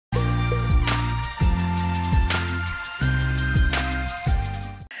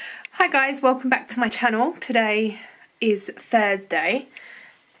Hi guys, welcome back to my channel. Today is Thursday.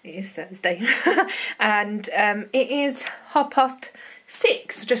 It is Thursday. And it is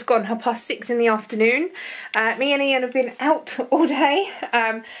 6:30, just gone 6:30 in the afternoon. Me and Ian have been out all day.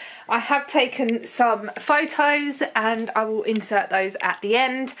 I have taken some photos and I will insert those at the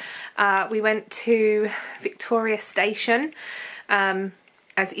end. We went to Victoria Station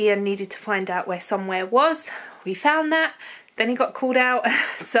as Ian needed to find out where somewhere was. We found that. Then he got called out,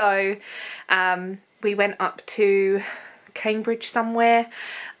 so we went up to Cambridge somewhere,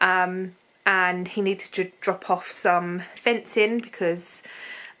 and he needed to drop off some fencing because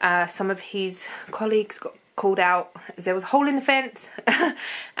some of his colleagues got called out as there was a hole in the fence.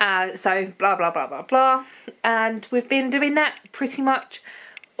 So blah blah blah blah blah, and we've been doing that pretty much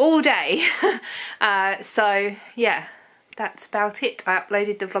all day. So yeah, that's about it. I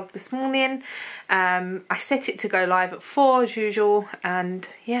uploaded the vlog this morning. I set it to go live at 4 as usual, and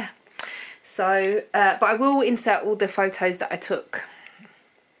yeah, so but I will insert all the photos that I took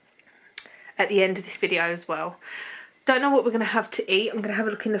at the end of this video as well. Don't know what we're going to have to eat. I'm going to have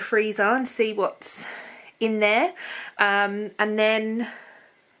a look in the freezer and see what's in there, and then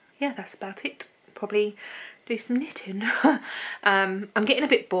yeah, that's about it. Probably do some knitting. I'm getting a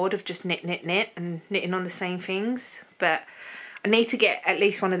bit bored of just knit and knitting on the same things, but I need to get at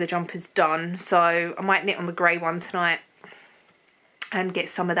least one of the jumpers done, so I might knit on the grey one tonight and get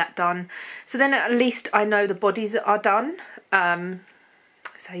some of that done, so then at least I know the bodies are done.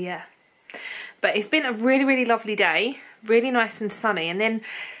 So yeah, but it's been a really lovely day, really nice and sunny, and then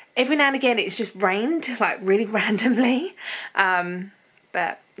every now and again it's just rained like really randomly.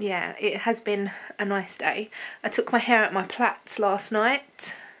 But yeah, it has been a nice day. I took my hair out my plaits last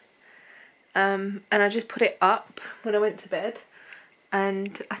night, and I just put it up when I went to bed,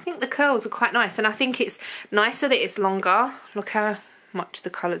 and I think the curls are quite nice, and I think it's nicer that it's longer. Look how much the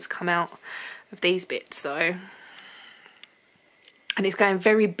colours come out of these bits though, and it's going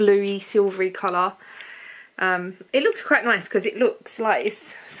very bluey silvery colour. It looks quite nice because it looks like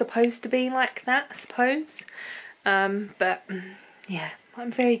it's supposed to be like that, I suppose. But yeah,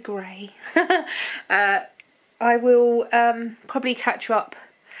 I'm very grey. I will probably catch you up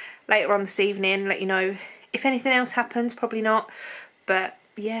later on this evening, let you know if anything else happens. Probably not, but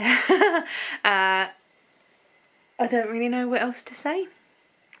yeah. I don't really know what else to say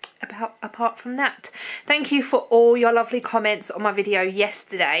apart from that. Thank you for all your lovely comments on my video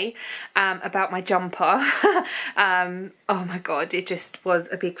yesterday about my jumper. Oh my god, it just was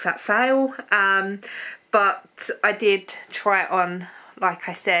a big fat fail, but I did try it on like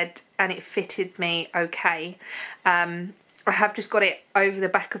I said, and it fitted me okay. I have just got it over the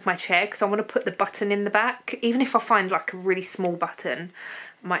back of my chair because I want to put the button in the back. Even if I find like a really small button,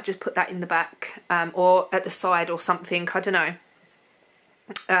 I might just put that in the back, or at the side or something, I don't know.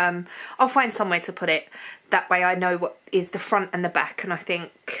 I'll find somewhere to put it, that way I know what is the front and the back, and I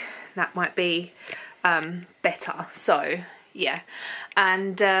think that might be better. So yeah,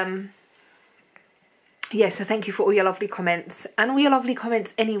 and yeah, so thank you for all your lovely comments, and all your lovely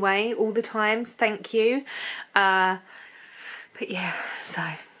comments anyway, all the times, thank you. But yeah, so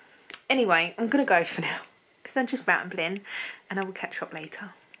anyway, I'm gonna go for now because I'm just rambling, and I will catch you up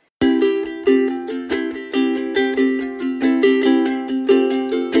later.